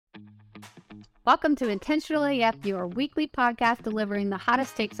Welcome to Intentional AF, your weekly podcast delivering the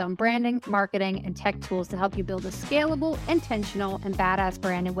hottest takes on branding, marketing, and tech tools to help you build a scalable, intentional, and badass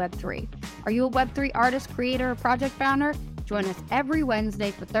brand in Web3. Are you a Web3 artist, creator, or project founder? Join us every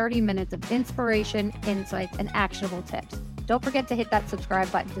Wednesday for 30 minutes of inspiration, insights, and actionable tips. Don't forget to hit that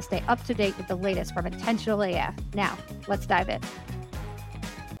subscribe button to stay up to date with the latest from Intentional AF. Now, let's dive in.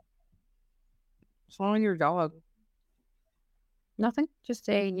 What's wrong with your dog? Nothing, just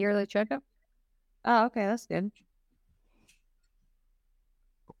a yearly checkup. Oh, okay, that's good.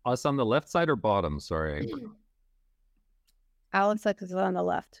 Us on the left side or bottom? Sorry. Alex is on the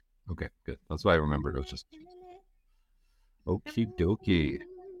left. Okay, good. That's why I remembered. It was just okie dokie.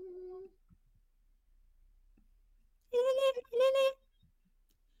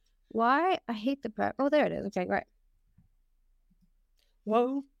 Why? I hate the prep. Oh, there it is. Okay, great.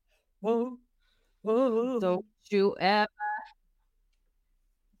 Whoa. Don't you ever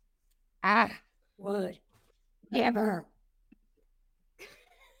would never.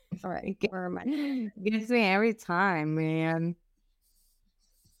 All right, where am I? Gets me every time, man.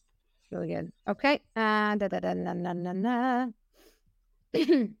 Really good. Okay. Let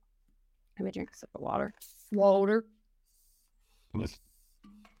me drink a sip of water. Water. Fix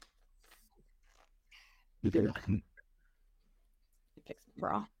the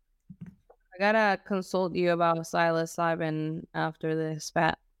bra. I gotta consult you about psilocybin after this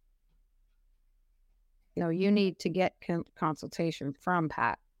spat. No, you need to get consultation from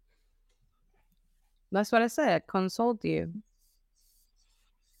Pat. That's what I said. Consult you.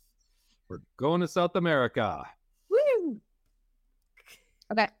 We're going to South America. Woo!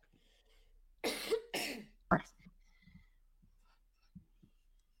 Okay.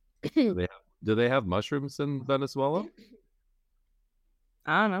 Do they have mushrooms in Venezuela?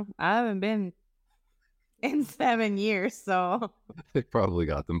 I don't know. I haven't been in 7 years, so They probably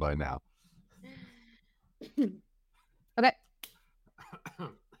got them by now. Okay.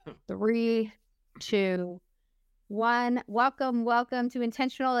 3, 2, 1. Welcome to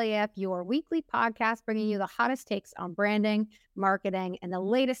Intentional AF, your weekly podcast bringing you the hottest takes on branding, marketing, and the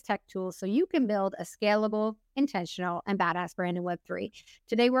latest tech tools so you can build a scalable, intentional, and badass brand in Web3.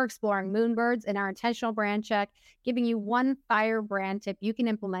 Today, we're exploring Moonbirds in our intentional brand check, giving you one fire brand tip you can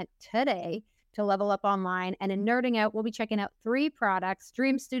implement today to level up online. And in Nerding Out, we'll be checking out 3 products: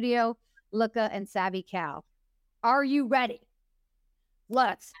 Dream Studio, Looka, and Savvy Cow. Are you ready?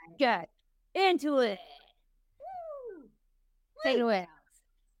 Let's get into it. Woo! Take it away, Alex.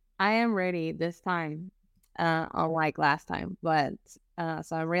 I am ready this time, unlike last time. But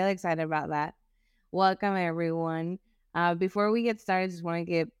so I'm really excited about that. Welcome, everyone. Before we get started, I just want to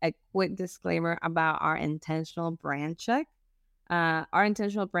give a quick disclaimer about our intentional brand check. Our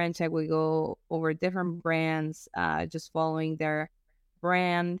intentional brand check, we go over different brands, just following their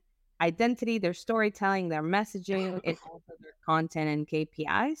brand identity, their storytelling, their messaging, and also their content and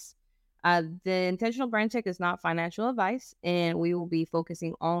KPIs. The intentional brand check is not financial advice, and we will be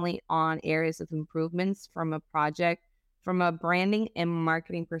focusing only on areas of improvements from a branding and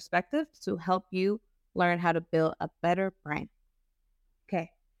marketing perspective to help you learn how to build a better brand. Okay.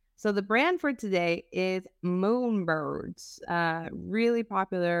 So the brand for today is Moonbirds, really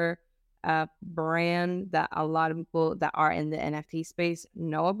popular brand that a lot of people that are in the NFT space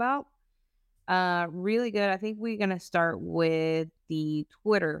know about. Really good. I think we're going to start with the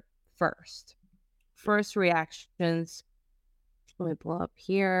Twitter first. First reactions. Let me pull up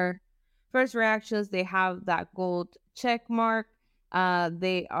here. First reactions, they have that gold check mark.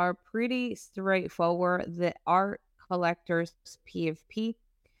 They are pretty straightforward. The art collectors PFP.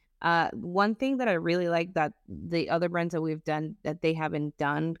 One thing that I really like that the other brands that we've done that they haven't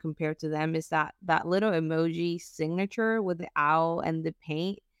done compared to them is that little emoji signature with the owl and the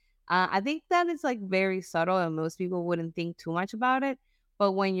paint. I think that is like very subtle and most people wouldn't think too much about it.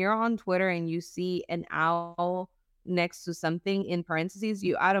 But when you're on Twitter and you see an owl next to something in parentheses,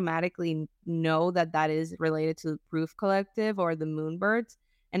 you automatically know that is related to the Proof Collective or the Moonbirds.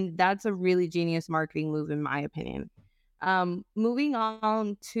 And that's a really genius marketing move, in my opinion. Moving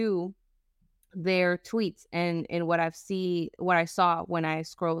on to their tweets and what I saw when I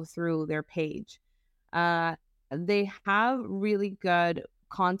scrolled through their page. They have really good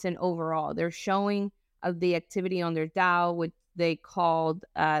content overall. They're showing the activity on their DAO, which they called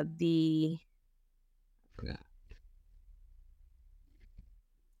the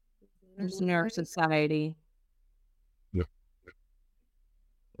Listener Society. Yep.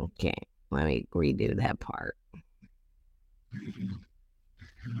 Okay, let me redo that part.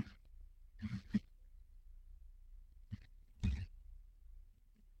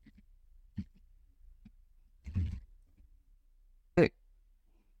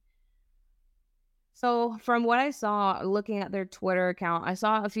 So from what I saw, looking at their Twitter account, I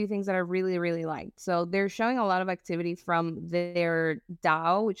saw a few things that I really, really liked. So they're showing a lot of activity from their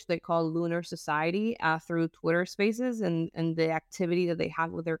DAO, which they call Lunar Society, through Twitter Spaces and the activity that they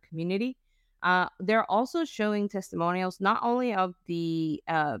have with their community. They're also showing testimonials not only of the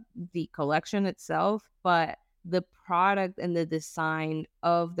collection itself, but the product and the design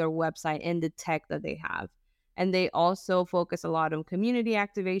of their website and the tech that they have. And they also focus a lot on community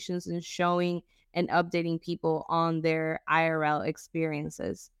activations and showing and updating people on their IRL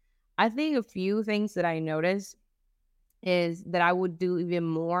experiences. I think a few things that I noticed is that I would do even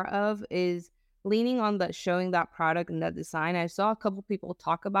more of is leaning on that, showing that product and that design. I saw a couple people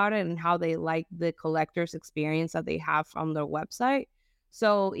talk about it and how they like the collector's experience that they have from their website.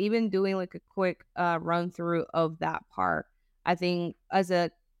 So even doing like a quick run through of that part, I think as an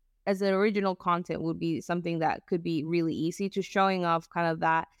original content would be something that could be really easy to showing off kind of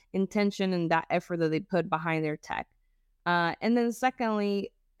that intention and that effort that they put behind their tech. And then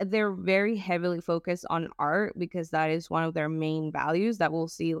secondly, they're very heavily focused on art because that is one of their main values that we'll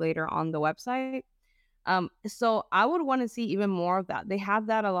see later on the website. So I would want to see even more of that. They have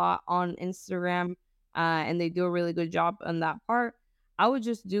that a lot on Instagram, and they do a really good job on that part. I would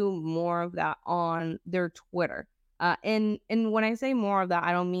just do more of that on their Twitter. And when I say more of that,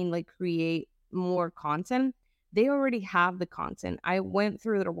 I don't mean like create more content. They already have the content. I went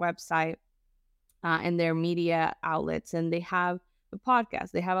through their website and their media outlets, and they have the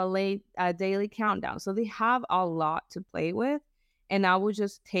podcast. They have a daily countdown, so they have a lot to play with. And I would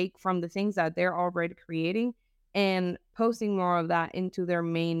just take from the things that they're already creating and posting more of that into their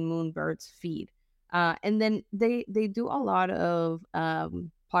main Moonbirds feed. And then they do a lot of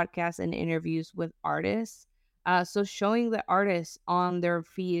podcasts and interviews with artists. So showing the artists on their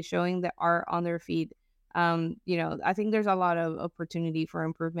feed, showing the art on their feed, I think there's a lot of opportunity for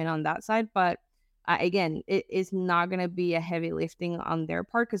improvement on that side. But again, it is not going to be a heavy lifting on their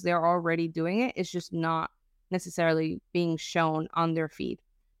part because they're already doing it. It's just not necessarily being shown on their feed.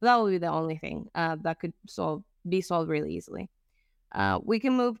 That will be the only thing that could be solved really easily. We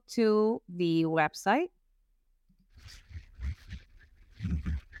can move to the website.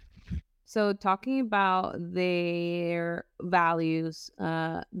 So talking about their values,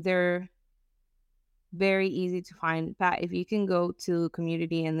 they're very easy to find. Pat, if you can go to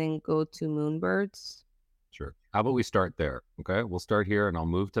community and then go to Moonbirds. Sure. How about we start there? Okay. We'll start here and I'll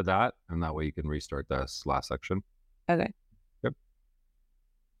move to that. And that way you can restart this last section. Okay. Yep.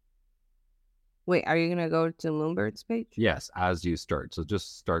 Wait, are you going to go to Moonbirds page? Yes, as you start. So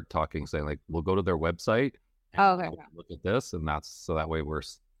just start talking, saying like, we'll go to their website. And Oh, okay. Look at this. And that's so that way we're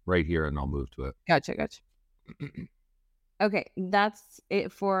right here and I'll move to it. Gotcha. Okay, that's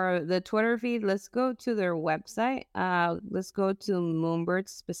it for the Twitter feed. Let's go to their website. Let's go to Moonbirds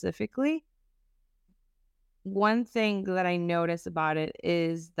specifically. One thing that I noticed about it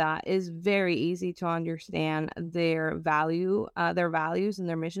is that it's very easy to understand their values and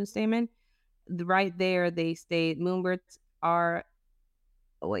their mission statement. Right there, they state Moonbirds are.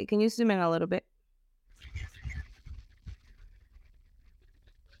 Oh, wait, can you zoom in a little bit?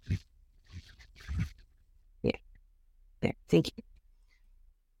 There, thank you.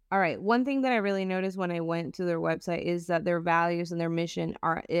 All right. One thing that I really noticed when I went to their website is that their values and their mission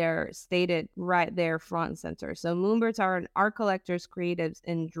are stated right there front and center. So Moonbirds are art collectors, creatives,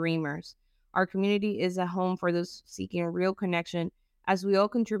 and dreamers. Our community is a home for those seeking real connection as we all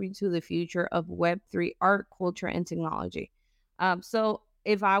contribute to the future of Web3 art, culture, and technology. So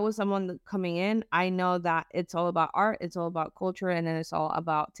if I was someone coming in, I know that it's all about art, it's all about culture, and then it's all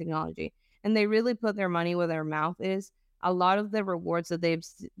about technology. And they really put their money where their mouth is. A lot of the rewards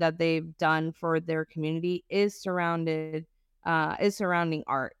that they've done for their community is surrounding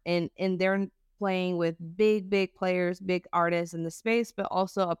art, and they're playing with big players, big artists in the space, but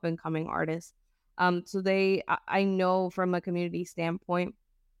also up and coming artists. So I know from a community standpoint,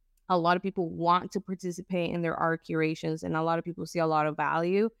 a lot of people want to participate in their art curations, and a lot of people see a lot of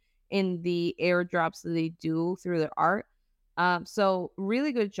value in the airdrops that they do through their art. So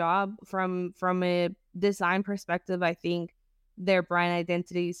really good job from a design perspective. I think their brand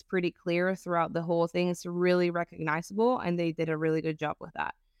identity is pretty clear throughout the whole thing. It's really recognizable, and they did a really good job with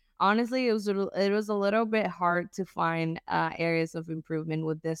that. Honestly, it was a little bit hard to find areas of improvement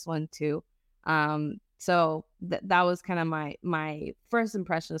with this one too. So that was kind of my first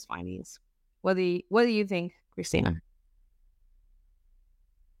impressions findings. What do you think, Christina?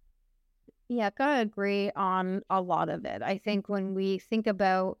 Yeah, gotta agree on a lot of it. I think when we think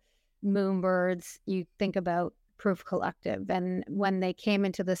about Moonbirds, you think about Proof Collective. And when they came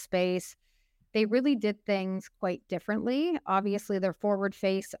into the space, they really did things quite differently. Obviously, their forward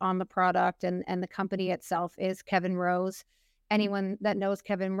face on the product and the company itself is Kevin Rose. Anyone that knows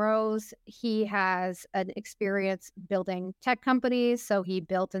Kevin Rose, he has an experience building tech companies. So he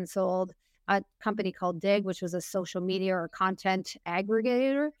built and sold a company called Dig, which was a social media or content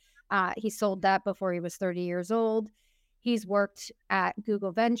aggregator. He sold that before he was 30 years old. He's worked at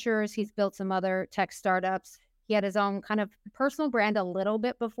Google Ventures. He's built some other tech startups. He had his own kind of personal brand a little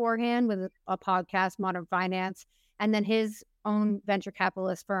bit beforehand with a podcast, Modern Finance. And then his own venture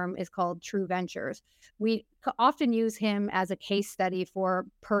capitalist firm is called True Ventures. We often use him as a case study for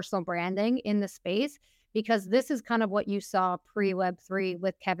personal branding in the space, because this is kind of what you saw pre-Web3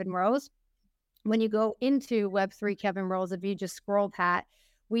 with Kevin Rose. When you go into Web3 Kevin Rose, if you just scroll, Pat,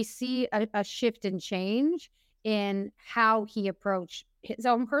 we see a shift and change in how he approached his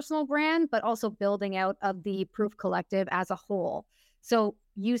own personal brand, but also building out of the Proof Collective as a whole. So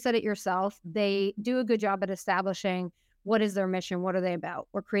you said it yourself, they do a good job at establishing what is their mission, what are they about.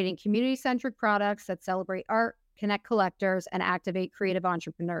 We're creating community-centric products that celebrate art, connect collectors, and activate creative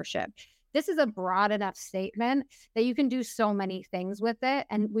entrepreneurship. This is a broad enough statement that you can do so many things with it.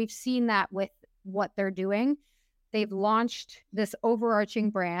 And we've seen that with what they're doing. They've launched this overarching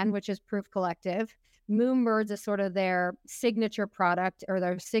brand, which is Proof Collective. Moonbirds is sort of their signature product or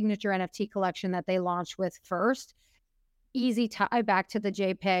their signature NFT collection that they launched with first. Easy tie back to the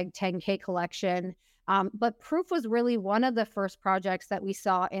JPEG 10K collection. But Proof was really one of the first projects that we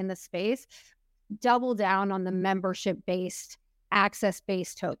saw in the space double down on the membership-based,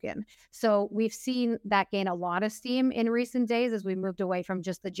 access-based token. So we've seen that gain a lot of steam in recent days as we moved away from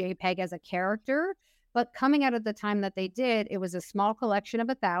just the JPEG as a character. But coming out at the time that they did, it was a small collection of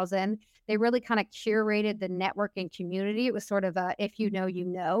 1,000. They really kind of curated the networking community. It was sort of a if you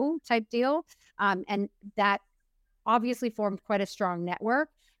know type deal. And that obviously formed quite a strong network.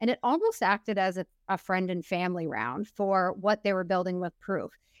 And it almost acted as a friend and family round for what they were building with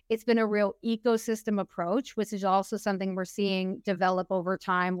Proof. It's been a real ecosystem approach, which is also something we're seeing develop over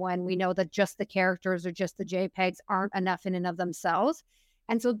time when we know that just the characters or just the JPEGs aren't enough in and of themselves.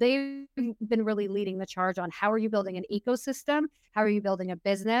 And so they've been really leading the charge on how are you building an ecosystem? How are you building a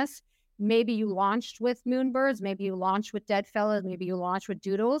business? Maybe you launched with Moonbirds, maybe you launched with Deadfellas, maybe you launched with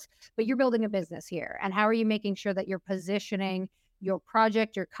Doodles, but you're building a business here. And how are you making sure that you're positioning your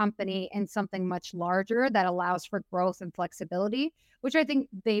project, your company in something much larger that allows for growth and flexibility, which I think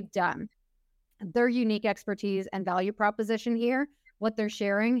they've done. Their unique expertise and value proposition here, what they're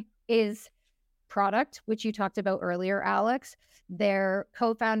sharing is product, which you talked about earlier, Alex. Their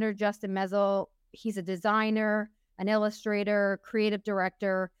co-founder, Justin Mezel, he's a designer, an illustrator, creative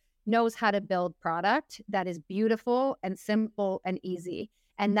director, knows how to build product that is beautiful and simple and easy.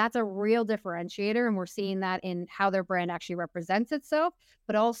 And that's a real differentiator. And we're seeing that in how their brand actually represents itself,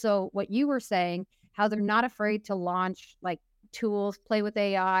 but also what you were saying, how they're not afraid to launch like tools, play with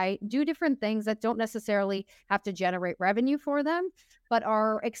AI, do different things that don't necessarily have to generate revenue for them, but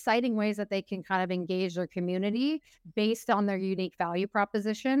are exciting ways that they can kind of engage their community based on their unique value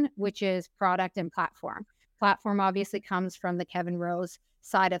proposition, which is product and platform. Platform obviously comes from the Kevin Rose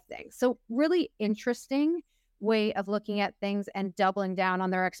side of things. So really interesting way of looking at things and doubling down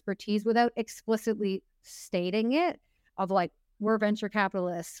on their expertise without explicitly stating it, of like, we're venture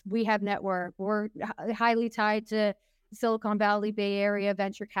capitalists, we have network, we're highly tied to Silicon Valley, Bay Area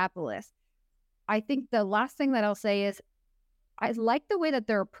venture capitalists. I think the last thing that I'll say is I like the way that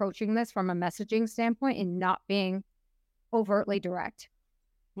they're approaching this from a messaging standpoint and not being overtly direct.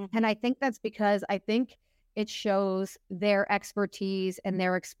 Mm-hmm. And I think that's because I think it shows their expertise and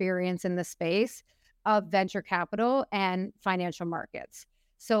their experience in the space of venture capital and financial markets.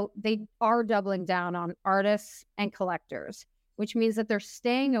 So they are doubling down on artists and collectors, which means that they're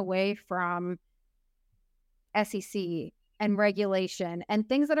staying away from SEC and regulation and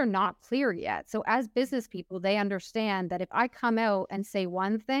things that are not clear yet. So as business people, they understand that if I come out and say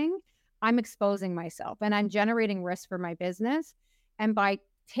one thing, I'm exposing myself and I'm generating risk for my business. And by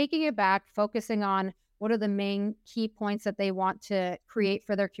taking it back, focusing on what are the main key points that they want to create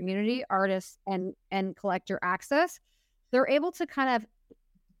for their community, artists and collector access, they're able to kind of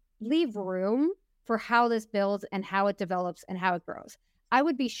leave room for how this builds and how it develops and how it grows. I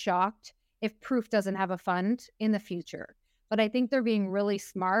would be shocked if Proof doesn't have a fund in the future, but I think they're being really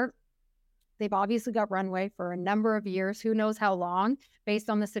smart. They've obviously got runway for a number of years, who knows how long, based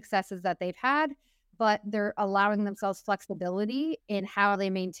on the successes that they've had, but they're allowing themselves flexibility in how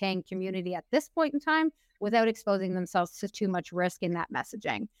they maintain community at this point in time without exposing themselves to too much risk in that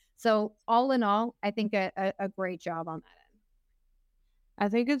messaging. So all in all, I think a great job on I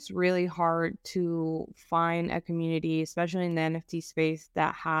think it's really hard to find a community, especially in the NFT space,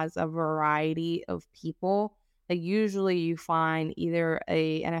 that has a variety of people. Like usually you find either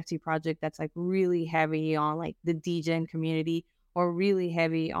a NFT project that's like really heavy on like the DGen community or really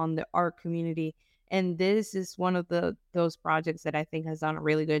heavy on the art community. And this is one of those projects that I think has done a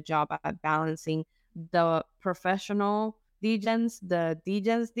really good job at balancing the professional DGens,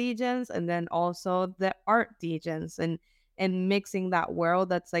 and then also the art DGens, and mixing that world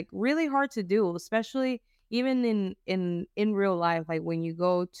that's like really hard to do, especially even in real life. Like when you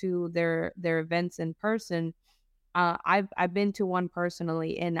go to their events in person, I've been to one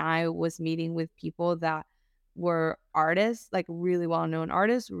personally, and I was meeting with people that were artists, like really well known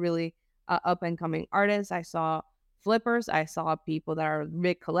artists, really up and coming artists. I saw flippers, I saw people that are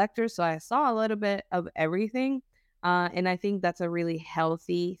big collectors, so I saw a little bit of everything. And I think that's a really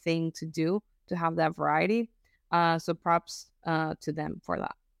healthy thing to do, to have that variety. So props to them for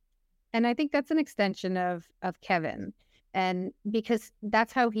that. And I think that's an extension of Kevin. And because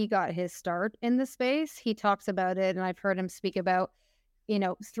that's how he got his start in the space. He talks about it, and I've heard him speak about,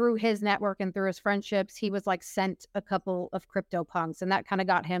 through his network and through his friendships, he was like sent a couple of crypto punks, and that kind of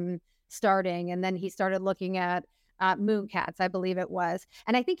got him starting. And then he started looking at Moocats, I believe it was.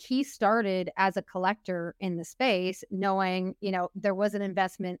 And I think he started as a collector in the space, knowing, there was an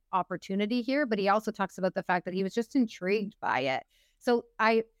investment opportunity here, but he also talks about the fact that he was just intrigued by it. So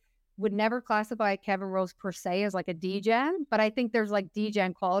I would never classify Kevin Rose per se as like a DGen, but I think there's like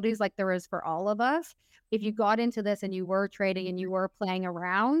DGen qualities like there is for all of us. If you got into this and you were trading and you were playing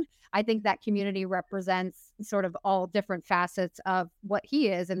around, I think that community represents sort of all different facets of what he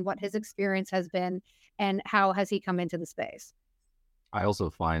is and what his experience has been and how has he come into the space. I also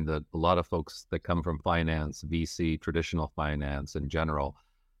find that a lot of folks that come from finance, VC, traditional finance in general,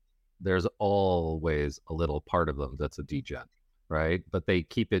 there's always a little part of them that's a DGen, right? But they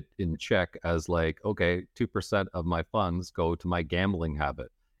keep it in check as like, okay, 2% of my funds go to my gambling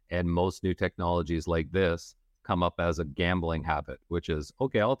habit. And most new technologies like this come up as a gambling habit, which is,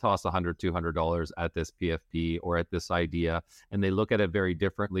 okay, I'll toss $100, $200 at this PFP or at this idea. And they look at it very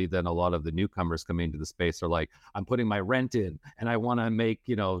differently than a lot of the newcomers coming into the space are like, I'm putting my rent in and I want to make,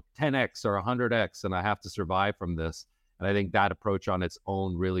 10X or 100X and I have to survive from this. And I think that approach on its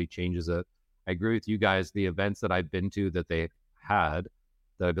own really changes it. I agree with you guys. The events that I've been to that they had,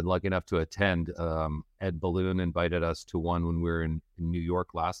 that I've been lucky enough to attend, Ed Balloon invited us to one when we were in New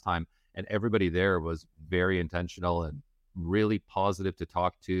York last time. And everybody there was very intentional and really positive to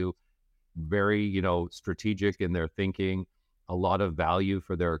talk to, very, strategic in their thinking, a lot of value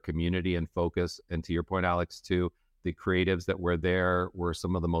for their community and focus. And to your point, Alex, too, the creatives that were there were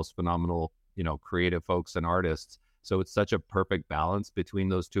some of the most phenomenal, creative folks and artists. So it's such a perfect balance between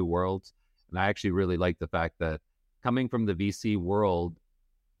those two worlds. And I actually really like the fact that coming from the VC world,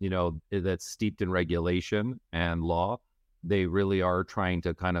 that's steeped in regulation and law, they really are trying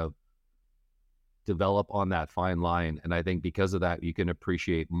to kind of develop on that fine line. And I think because of that, you can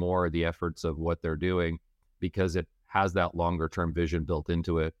appreciate more the efforts of what they're doing because it has that longer term vision built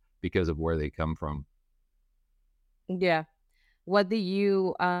into it because of where they come from. Yeah. What do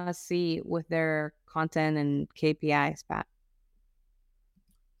you see with their content and KPIs, Pat?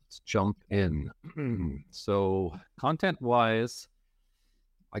 Let's jump in. So content wise,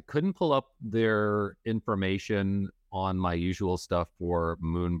 I couldn't pull up their information on my usual stuff for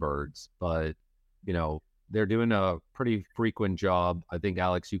Moonbirds, but they're doing a pretty frequent job. I think,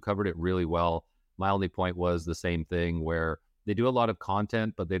 Alex, you covered it really well. My only point was the same thing where they do a lot of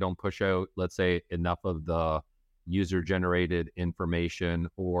content, but they don't push out, let's say, enough of the user-generated information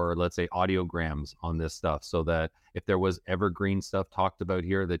or, let's say, audiograms on this stuff so that if there was evergreen stuff talked about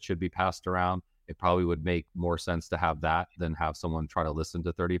here that should be passed around, it probably would make more sense to have that than have someone try to listen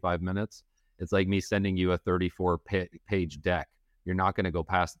to 35 minutes. It's like me sending you a 34-page deck. You're not going to go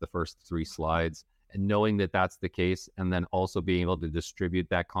past the first 3 slides. And knowing that that's the case, and then also being able to distribute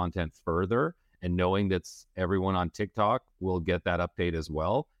that content further, and knowing that everyone on TikTok will get that update as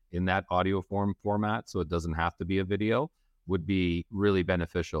well in that audio format, so it doesn't have to be a video, would be really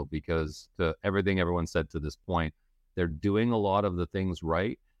beneficial because to everything everyone said to this point, they're doing a lot of the things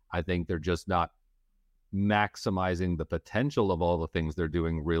right. I think they're just not maximizing the potential of all the things they're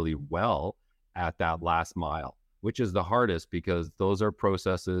doing really well at that last mile, which is the hardest because those are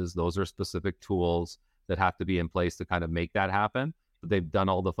processes, those are specific tools that have to be in place to kind of make that happen. But they've done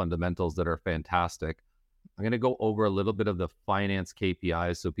all the fundamentals that are fantastic. I'm going to go over a little bit of the finance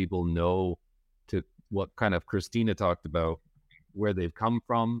KPIs so people know to what kind of Christina talked about, where they've come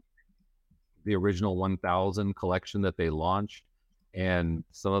from, the original 1000 collection that they launched, and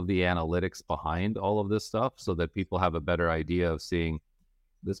some of the analytics behind all of this stuff so that people have a better idea of seeing,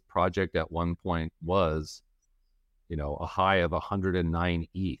 this project at one point was, a high of 109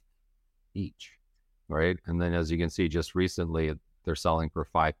 ETH each, right? And then as you can see, just recently, they're selling for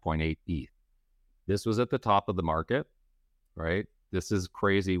 5.8 ETH. This was at the top of the market, right? This is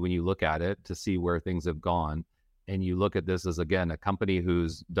crazy when you look at it to see where things have gone. And you look at this as, again, a company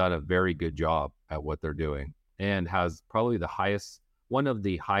who's done a very good job at what they're doing and has probably one of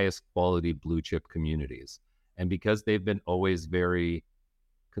the highest quality blue chip communities. And because they've been always very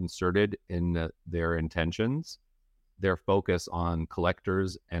concerted in their intentions, their focus on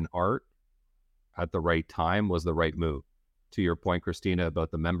collectors and art at the right time was the right move. To your point, Christina,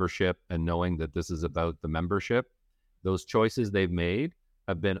 about the membership and knowing that this is about the membership, those choices they've made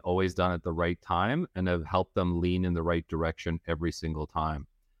have been always done at the right time and have helped them lean in the right direction every single time.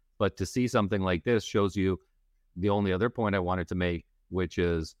 But to see something like this shows you the only other point I wanted to make, which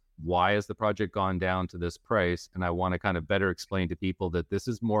is, why has the project gone down to this price? And I want to kind of better explain to people that this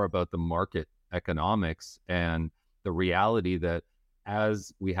is more about the market economics and the reality that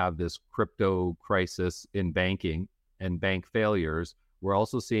as we have this crypto crisis in banking and bank failures, we're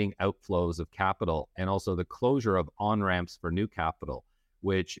also seeing outflows of capital and also the closure of on-ramps for new capital,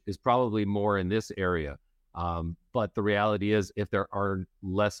 which is probably more in this area. But the reality is, if there are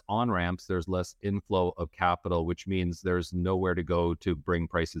less on-ramps, there's less inflow of capital, which means there's nowhere to go to bring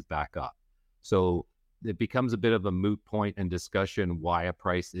prices back up. So it becomes a bit of a moot point and discussion why a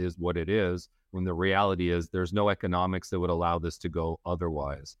price is what it is, when the reality is there's no economics that would allow this to go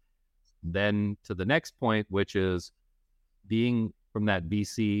otherwise. Then to the next point, which is being from that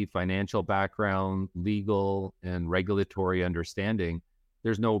VC financial background, legal and regulatory understanding,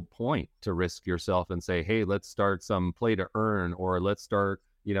 there's no point to risk yourself and say, hey, let's start some play to earn, or let's start,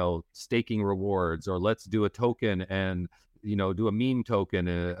 staking rewards, or let's do a token and, do a meme token,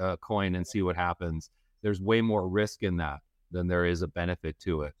 a coin, and see what happens. There's way more risk in that than there is a benefit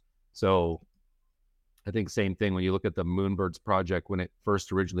to it. So I think same thing when you look at the Moonbirds project, when it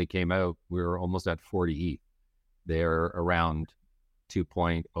first originally came out, we were almost at 40 ETH. They're around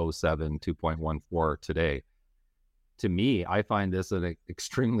 2.07, 2.14 today. To me, I find this an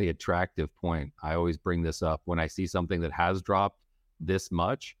extremely attractive point. I always bring this up when I see something that has dropped this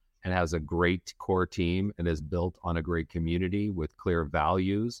much and has a great core team and is built on a great community with clear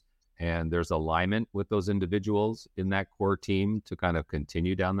values, and there's alignment with those individuals in that core team to kind of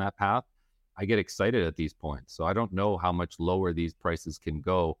continue down that path. I get excited at these points. So I don't know how much lower these prices can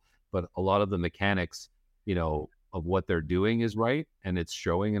go, but a lot of the mechanics, of what they're doing is right, and it's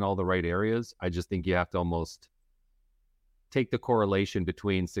showing in all the right areas. I just think you have to almost take the correlation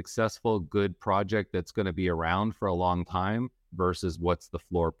between successful, good project that's going to be around for a long time versus what's the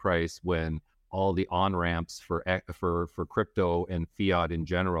floor price when all the on-ramps for crypto and fiat in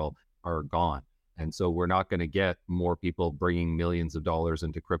general are gone. And so we're not going to get more people bringing millions of dollars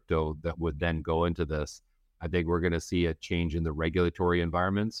into crypto that would then go into this. I think we're going to see a change in the regulatory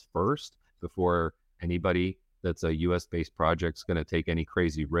environments first before anybody that's a US-based project is going to take any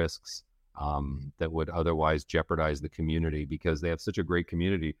crazy risks that would otherwise jeopardize the community, because they have such a great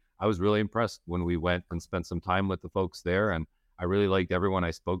community. I was really impressed when we went and spent some time with the folks there, and I really liked everyone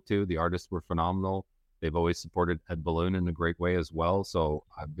I spoke to. The artists were phenomenal. They've always supported Ed Balloon in a great way as well. So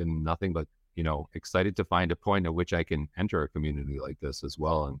I've been nothing but, excited to find a point at which I can enter a community like this as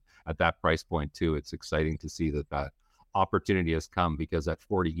well. And at that price point too, it's exciting to see that opportunity has come, because at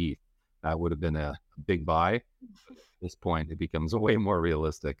 40 ETH, that would have been a big buy. At this point, it becomes way more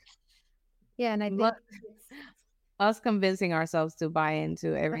realistic. Yeah, and I think us convincing ourselves to buy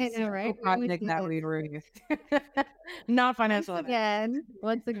into every single project that we raise. Not financial.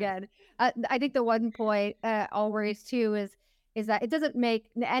 Once again, I think the one point I'll raise too is that it doesn't make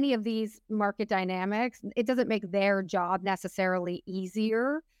any of these market dynamics, it doesn't make their job necessarily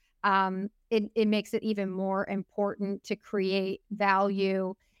easier. It makes it even more important to create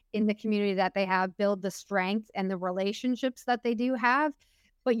value in the community that they have, build the strength and the relationships that they do have.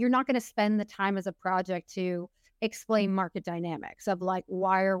 But you're not going to spend the time as a project to explain market dynamics of like,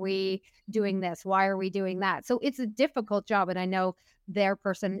 why are we doing this? Why are we doing that? So it's a difficult job. And I know their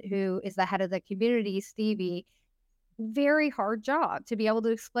person who is the head of the community, Stevie, very hard job to be able to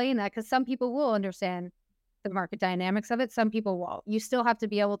explain that, because some people will understand the market dynamics of it. Some people won't. You still have to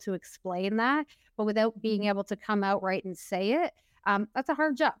be able to explain that, but without being able to come out right and say it. That's a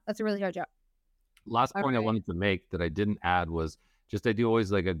hard job. That's a really hard job. Last point I wanted to make that I didn't add was just, I do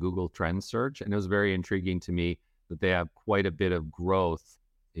always like a Google Trends search, and it was very intriguing to me that they have quite a bit of growth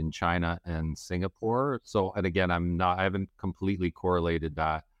in China and Singapore. So, and again, I haven't completely correlated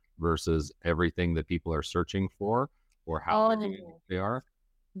that versus everything that people are searching for or how they are.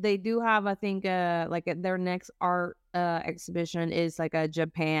 they do have, I think, their next art exhibition is like a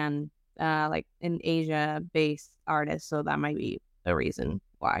Japan, like an Asia based artist. So that might be the reason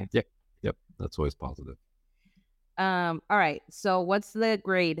why. Yep. That's always positive. All right. So what's the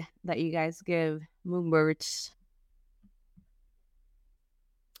grade that you guys give Moonbirds?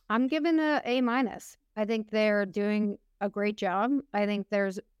 I'm giving a A-. I think they're doing a great job. I think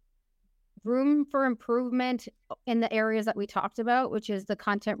there's room for improvement in the areas that we talked about, which is the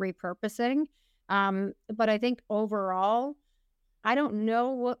content repurposing. But I think overall, I don't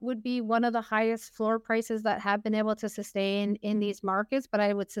know what would be one of the highest floor prices that have been able to sustain in these markets, but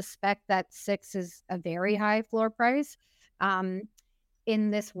I would suspect that 6 is a very high floor price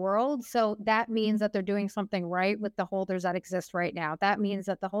in this world. So that means that they're doing something right with the holders that exist right now. That means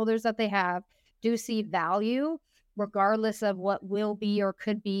that the holders that they have do see value, regardless of what will be or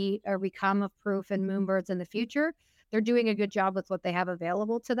could be or become of Proof and Moonbirds in the future. They're doing a good job with what they have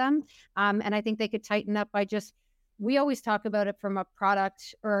available to them. And I think they could tighten up by we always talk about it from a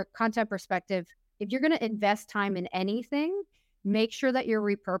product or content perspective. If you're going to invest time in anything, make sure that you're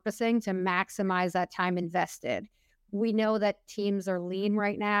repurposing to maximize that time invested. We know that teams are lean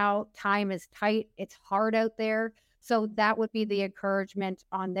right now. Time is tight. It's hard out there. So that would be the encouragement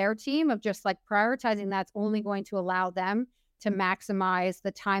on their team of just like prioritizing. That's only going to allow them to maximize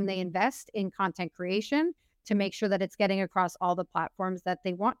the time they invest in content creation to make sure that it's getting across all the platforms that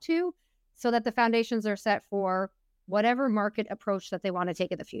they want to, so that the foundations are set for whatever market approach that they want to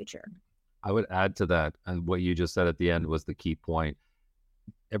take in the future. I would add to that, and what you just said at the end was the key point.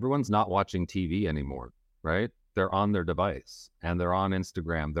 Everyone's not watching TV anymore, right? They're on their device and they're on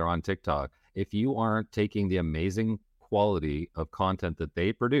Instagram, they're on TikTok. If you aren't taking the amazing quality of content that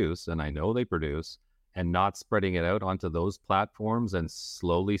they produce, and I know they produce, and not spreading it out onto those platforms and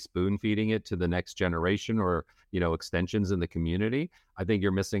slowly spoon feeding it to the next generation or, extensions in the community, I think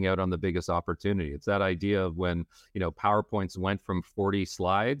you're missing out on the biggest opportunity. It's that idea of when, PowerPoints went from 40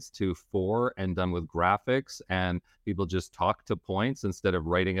 slides to 4 and done with graphics and people just talk to points instead of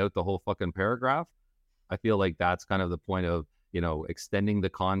writing out the whole fucking paragraph. I feel like that's kind of the point of, extending the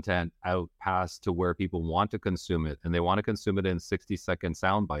content out past to where people want to consume it, and they want to consume it in 60-second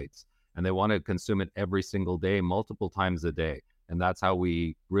sound bites, and they want to consume it every single day, multiple times a day. And that's how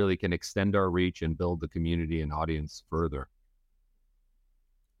we really can extend our reach and build the community and audience further.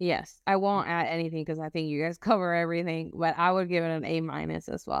 Yes, I won't add anything because I think you guys cover everything, but I would give it an A-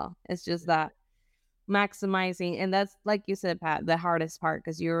 as well. It's just that maximizing, and that's, like you said, Pat, the hardest part,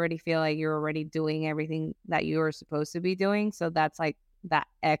 because you already feel like you're already doing everything that you were supposed to be doing. So that's like that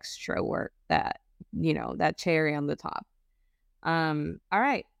extra work, that that cherry on the top. All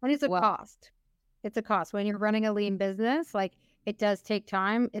right. And it's a cost. It's a cost when you're running a lean business. Like, it does take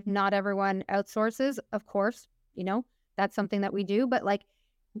time. If not everyone outsources, of course, that's something that we do, but like,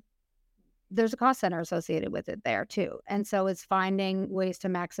 there's a cost center associated with it there too. And so it's finding ways to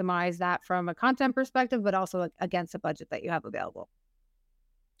maximize that from a content perspective, but also against a budget that you have available.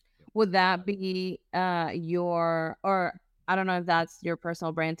 Would that be or I don't know if that's your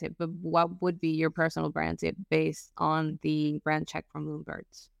personal brand tip, but what would be your personal brand tip based on the brand check from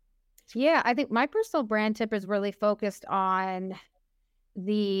Moonbirds? Yeah, I think my personal brand tip is really focused on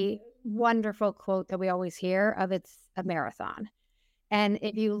the wonderful quote that we always hear of, it's a marathon. And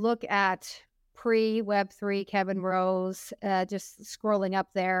if you look at pre-Web3 Kevin Rose, just scrolling up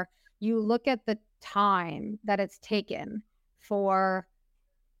there, you look at the time that it's taken for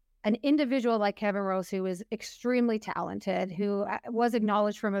an individual like Kevin Rose, who is extremely talented, who was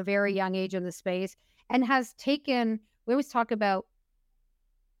acknowledged from a very young age in the space, and has taken, we always talk about,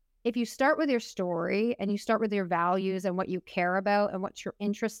 if you start with your story and you start with your values and what you care about and what you're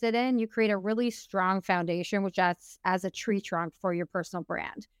interested in, you create a really strong foundation, which acts as a tree trunk for your personal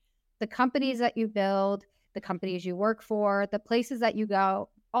brand. The companies that you build, the companies you work for, the places that you go,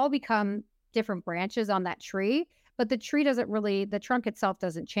 all become different branches on that tree, but the trunk itself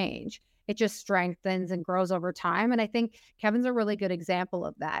doesn't change. It just strengthens and grows over time. And I think Kevin's a really good example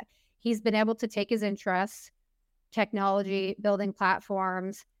of that. He's been able to take his interests, technology, building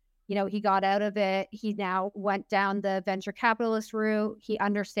platforms, he got out of it. He now went down the venture capitalist route. He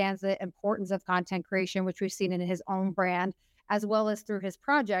understands the importance of content creation, which we've seen in his own brand, as well as through his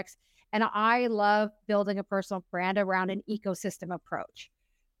projects. And I love building a personal brand around an ecosystem approach.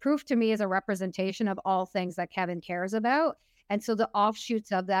 Proof to me is a representation of all things that Kevin cares about. And so the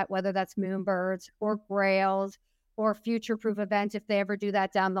offshoots of that, whether that's Moonbirds or Grails or Future Proof event, if they ever do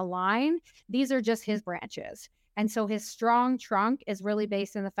that down the line, these are just his branches. And so his strong trunk is really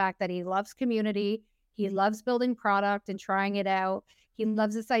based in the fact that he loves community. He loves building product and trying it out. He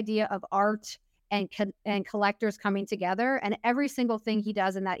loves this idea of art and collectors coming together. And every single thing he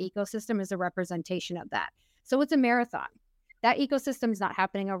does in that ecosystem is a representation of that. So it's a marathon. That ecosystem is not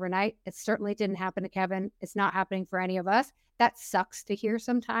happening overnight. It certainly didn't happen to Kevin. It's not happening for any of us. That sucks to hear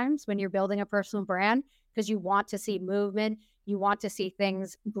sometimes when you're building a personal brand, because you want to see movement. You want to see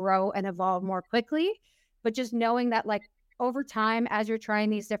things grow and evolve more quickly. But just knowing that, like, over time, as you're trying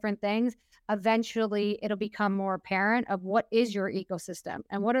these different things, eventually it'll become more apparent of what is your ecosystem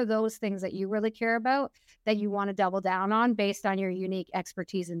and what are those things that you really care about that you want to double down on based on your unique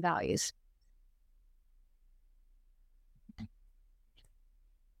expertise and values.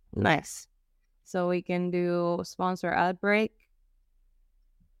 Nice. So we can do sponsor ad break.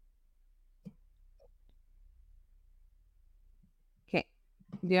 Okay.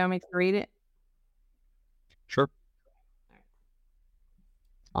 Do you want me to read it? Sure.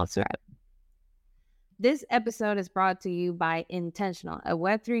 Sponsor ad. This episode is brought to you by Intentional, a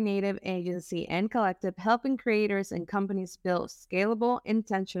Web3 native agency and collective helping creators and companies build scalable,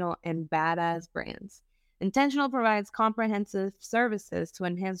 intentional, and badass brands. Intentional provides comprehensive services to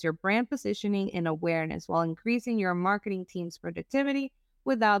enhance your brand positioning and awareness while increasing your marketing team's productivity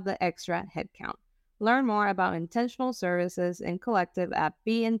without the extra headcount. Learn more about Intentional services and collective at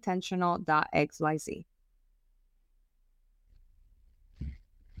beintentional.xyz.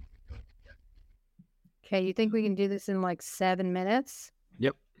 Okay, you think we can do this in like 7 minutes?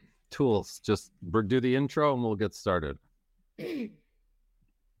 Yep. Tools. Just do the intro and we'll get started.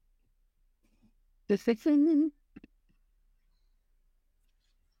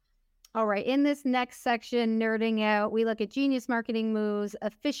 All right, in this next section, nerding out, we look at genius marketing moves,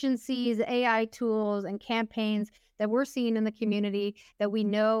 efficiencies, AI tools, and campaigns that we're seeing in the community that we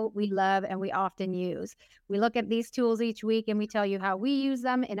know, we love, and we often use. We look at these tools each week and we tell you how we use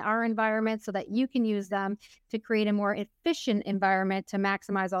them in our environment so that you can use them to create a more efficient environment to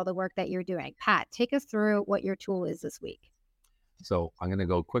maximize all the work that you're doing. Pat, take us through what your tool is this week. So I'm going to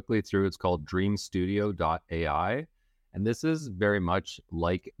go quickly through. It's called dreamstudio.ai. And this is very much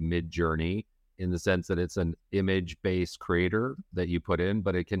like Midjourney in the sense that it's an image-based creator that you put in,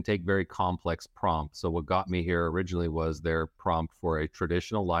 but it can take very complex prompts. So what got me here originally was their prompt for a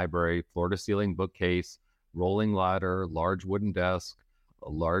traditional library, floor-to-ceiling bookcase, rolling ladder, large wooden desk, a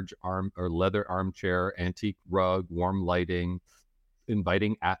large leather armchair, antique rug, warm lighting,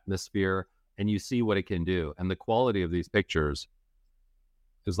 inviting atmosphere, and you see what it can do. And the quality of these pictures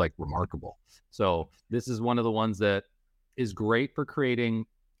is like remarkable. So this is one of the ones that is great for creating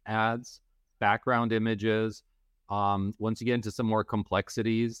ads, background images. Once you get into some more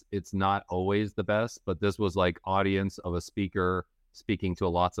complexities, it's not always the best, but this was like audience of a speaker speaking to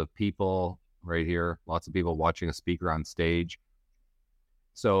lots of people right here, lots of people watching a speaker on stage.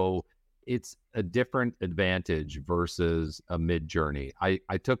 So it's a different advantage versus a Midjourney.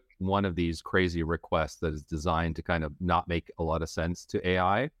 I took one of these crazy requests that is designed to kind of not make a lot of sense to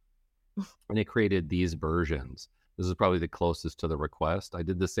AI, and it created these versions. This is probably the closest to the request. I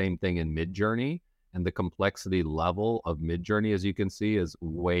did the same thing in Midjourney, and the complexity level of Midjourney, as you can see, is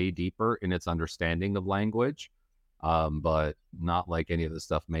way deeper in its understanding of language, but not like any of the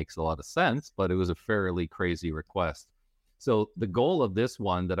stuff makes a lot of sense, but it was a fairly crazy request. So the goal of this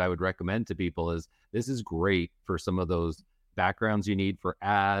one that I would recommend to people is this is great for some of those backgrounds you need for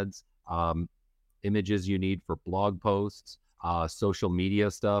ads, images you need for blog posts, social media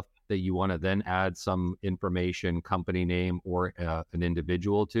stuff that you want to then add some information, company name, or an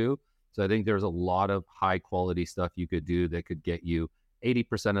individual to. So I think there's a lot of high quality stuff you could do that could get you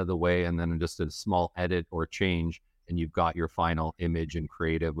 80% of the way, and then just a small edit or change, and you've got your final image and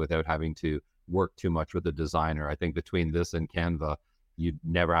creative without having to work too much with the designer. I think between this and Canva, you'd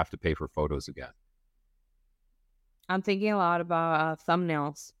never have to pay for photos again. I'm thinking a lot about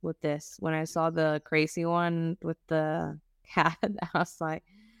thumbnails with this. When I saw the crazy one with the cat, I was like,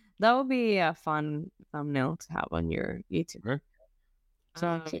 that would be a fun thumbnail to have on your YouTube. Right.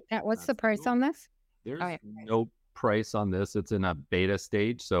 So what's the price on this? There's no price on this. It's in a beta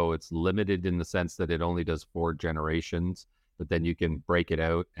stage, so it's limited in the sense that it only does 4 generations, but then you can break it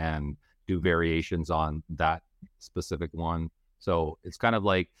out and do variations on that specific one. So it's kind of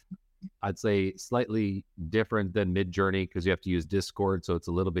like, I'd say slightly different than Midjourney because you have to use Discord. So it's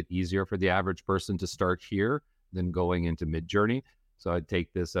a little bit easier for the average person to start here than going into Midjourney. So I'd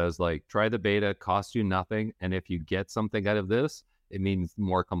take this as like, try the beta, cost you nothing. And if you get something out of this, it means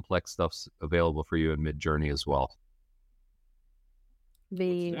more complex stuff's available for you in Midjourney as well.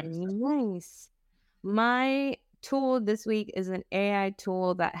 Very nice. My tool this week is an AI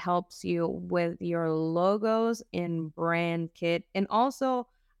tool that helps you with your logos in Brand Kit and also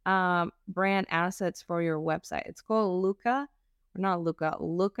brand assets for your website. It's called Luca, not Luca,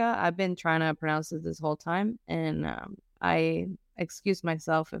 Luca. I've been trying to pronounce it this whole time, and I excuse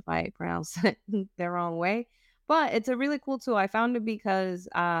myself if I pronounce it the wrong way. But it's a really cool tool. I found it because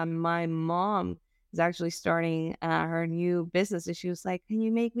my mom is actually starting her new business, and she was like, "Can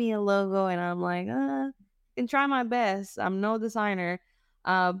you make me a logo?" And I'm like, I can try my best. I'm no designer."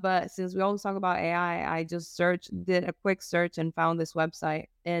 But since we always talk about AI, I just did a quick search and found this website.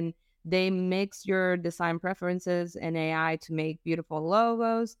 And they mix your design preferences and AI to make beautiful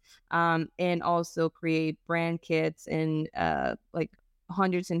logos, and also create brand kits and like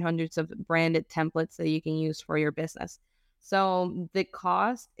hundreds and hundreds of branded templates that you can use for your business. So the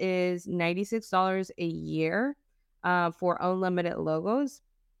cost is $96 a year for unlimited logos.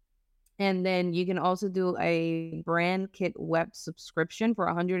 And then you can also do a brand kit web subscription for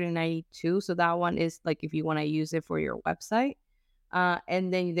 192. So that one is like if you want to use it for your website.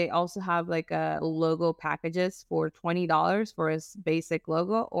 And then they also have like a logo packages for $20 for a basic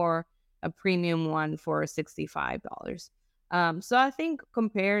logo, or a premium one for $65. So I think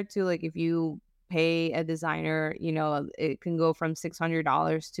compared to like if you pay a designer, it can go from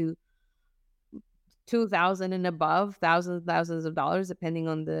 $600 to 2,000 and above, thousands of dollars, depending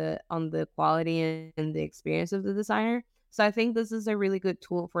on the quality and the experience of the designer. So I think this is a really good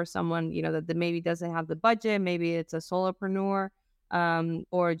tool for someone, that maybe doesn't have the budget. Maybe it's a solopreneur,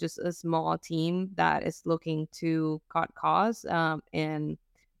 or just a small team that is looking to cut costs. And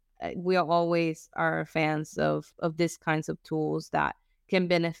we always are fans of these kinds of tools that can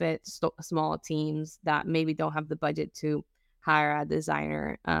benefit small teams that maybe don't have the budget to hire a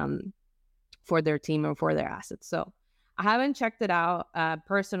designer for their team or for their assets. So I haven't checked it out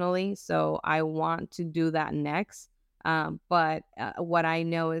personally, so I want to do that next. But what I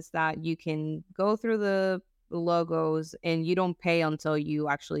know is that you can go through the logos and you don't pay until you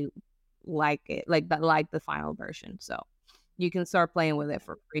actually like it, like the final version. So you can start playing with it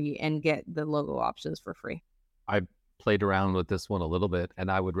for free and get the logo options for free. I played around with this one a little bit, and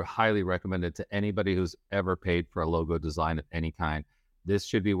I would highly recommend it to anybody who's ever paid for a logo design of any kind. This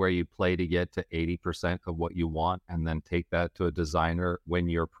should be where you play to get to 80% of what you want, and then take that to a designer when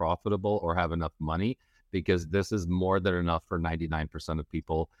you're profitable or have enough money, because this is more than enough for 99% of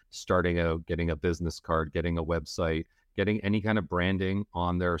people starting out, getting a business card, getting a website, getting any kind of branding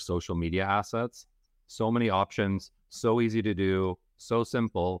on their social media assets. So many options, so easy to do, so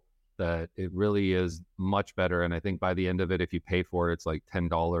simple that it really is much better. And I think by the end of it, if you pay for it, it's like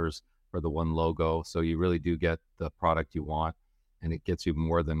 $10 for the one logo. So you really do get the product you want, and it gets you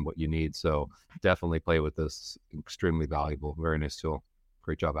more than what you need. So definitely play with this. Extremely valuable. Very nice tool.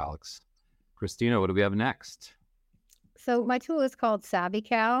 Great job, Alex. Christina, what do we have next? So my tool is called Savvy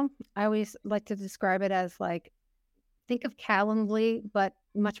Cal. I always like to describe it as like, think of Calendly, but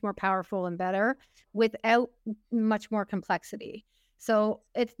much more powerful and better without much more complexity. So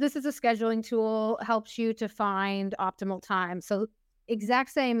this is a scheduling tool, helps you to find optimal time. So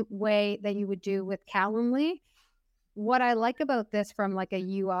exact same way that you would do with Calendly. What I like about this from like a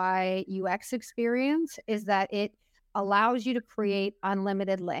UI UX experience is that it allows you to create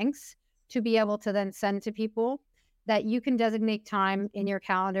unlimited links to be able to then send to people, that you can designate time in your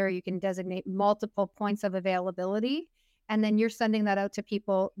calendar. You can designate multiple points of availability, and then you're sending that out to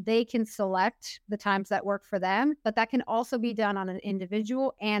people. They can select the times that work for them, but that can also be done on an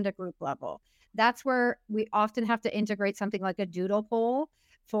individual and a group level. That's where we often have to integrate something like a doodle poll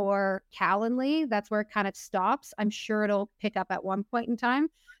for Calendly. That's where it kind of stops. I'm sure it'll pick up at one point in time.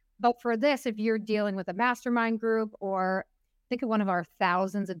 But for this, if you're dealing with a mastermind group, or think of one of our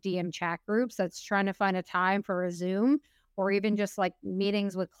thousands of DM chat groups that's trying to find a time for a Zoom, or even just like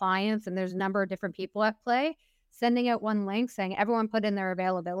meetings with clients, and there's a number of different people at play, sending out one link saying everyone put in their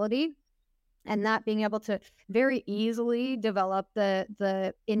availability, and not being able to very easily develop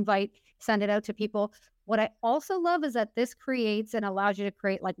the invite, send it out to people. What I also love is that this creates and allows you to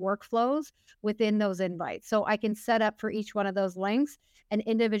create like workflows within those invites. So I can set up for each one of those links an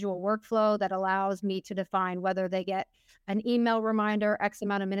individual workflow that allows me to define whether they get an email reminder X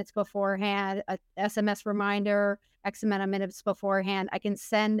amount of minutes beforehand, a SMS reminder X amount of minutes beforehand. I can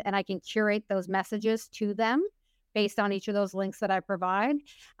send and I can curate those messages to them based on each of those links that I provide.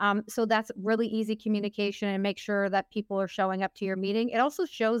 So that's really easy communication, and make sure that people are showing up to your meeting. It also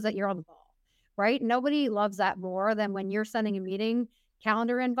shows that you're on the ball, right? Nobody loves that more than when you're sending a meeting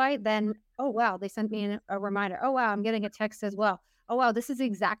calendar invite, then, oh, wow, they sent me a reminder. Oh, wow, I'm getting a text as well. Oh, wow, this is the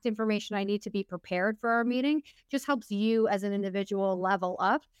exact information I need to be prepared for our meeting. Just helps you as an individual level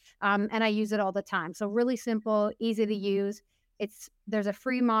up. And I use it all the time. So really simple, easy to use. There's a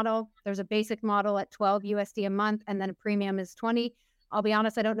free model, there's a basic model at $12 USD a month, and then a premium is $20. I'll be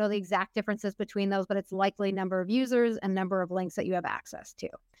honest, I don't know the exact differences between those, but it's likely number of users and number of links that you have access to.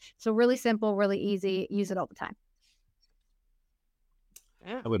 So really simple, really easy. Use it all the time.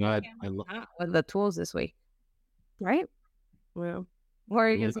 Yeah. I would add, with the tools this week. Right? Well, what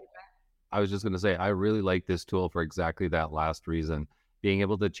are you gonna say? I was just going to say, I really like this tool for exactly that last reason. Being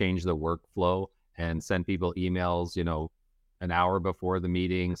able to change the workflow and send people emails, an hour before the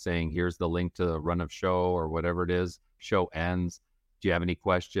meeting saying, here's the link to the run of show or whatever it is. Show ends. Do you have any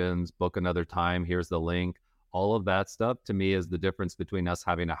questions? Book another time. Here's the link. All of that stuff to me is the difference between us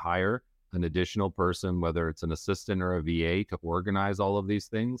having to hire an additional person, whether it's an assistant or a VA, to organize all of these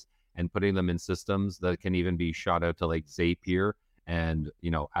things and putting them in systems that can even be shot out to like Zapier and,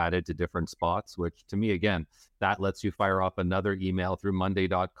 added to different spots, which to me, again, that lets you fire off another email through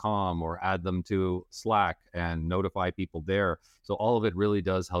monday.com or add them to Slack and notify people there. So all of it really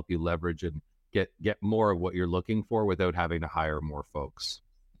does help you leverage and get more of what you're looking for without having to hire more folks.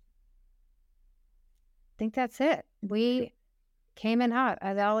 I think that's it. We came in hot,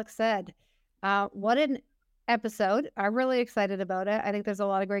 as Alex said. What an episode. I'm really excited about it. I think there's a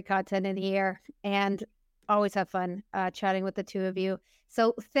lot of great content in here and always have fun chatting with the two of you.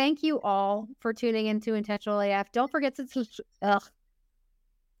 So thank you all for tuning into Intentional AF. Don't forget to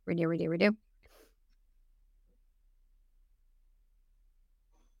redo.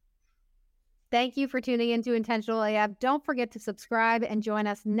 Thank you for tuning into Intentional AF. Don't forget to subscribe and join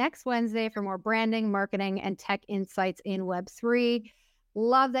us next Wednesday for more branding, marketing, and tech insights in Web3.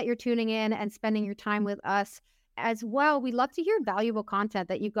 Love that you're tuning in and spending your time with us as well. We love to hear valuable content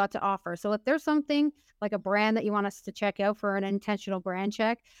that you've got to offer. So if there's something like a brand that you want us to check out for an intentional brand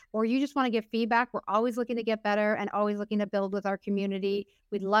check, or you just want to give feedback, we're always looking to get better and always looking to build with our community.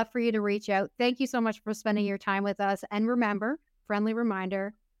 We'd love for you to reach out. Thank you so much for spending your time with us. And remember, friendly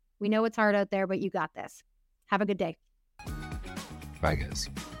reminder, we know it's hard out there, but you got this. Have a good day. Bye, guys.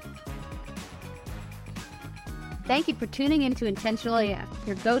 Thank you for tuning into Intentional AF,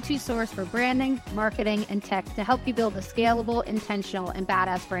 your go-to source for branding, marketing, and tech to help you build a scalable, intentional, and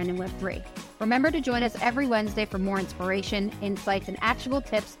badass brand in Web3. Remember to join us every Wednesday for more inspiration, insights, and actionable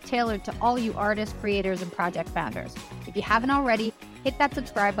tips tailored to all you artists, creators, and project founders. If you haven't already, hit that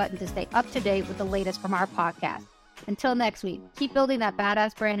subscribe button to stay up to date with the latest from our podcast. Until next week, keep building that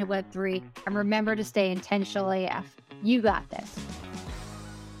badass brand in Web3, and remember to stay Intentional AF. You got this.